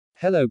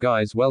Hello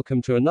guys, welcome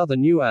to another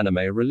new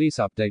anime release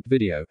update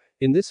video.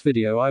 In this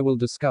video I will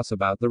discuss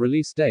about the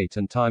release date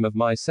and time of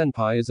My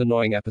Senpai is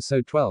Annoying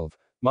episode 12.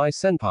 My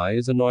Senpai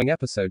is Annoying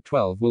episode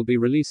 12 will be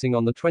releasing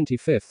on the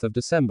 25th of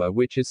December,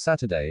 which is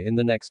Saturday in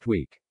the next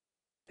week.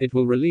 It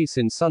will release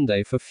in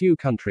Sunday for few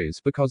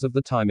countries because of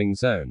the timing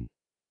zone.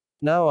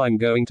 Now I'm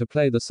going to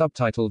play the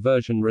subtitle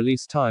version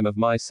release time of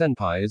My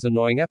Senpai is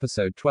Annoying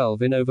episode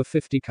 12 in over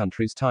 50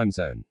 countries time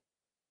zone.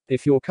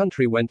 If your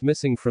country went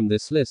missing from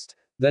this list,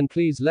 then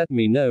please let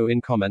me know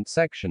in comment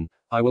section.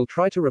 I will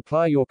try to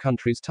reply your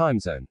country's time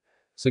zone.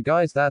 So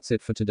guys, that's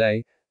it for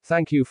today.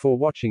 Thank you for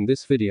watching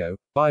this video.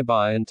 Bye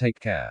bye and take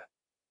care.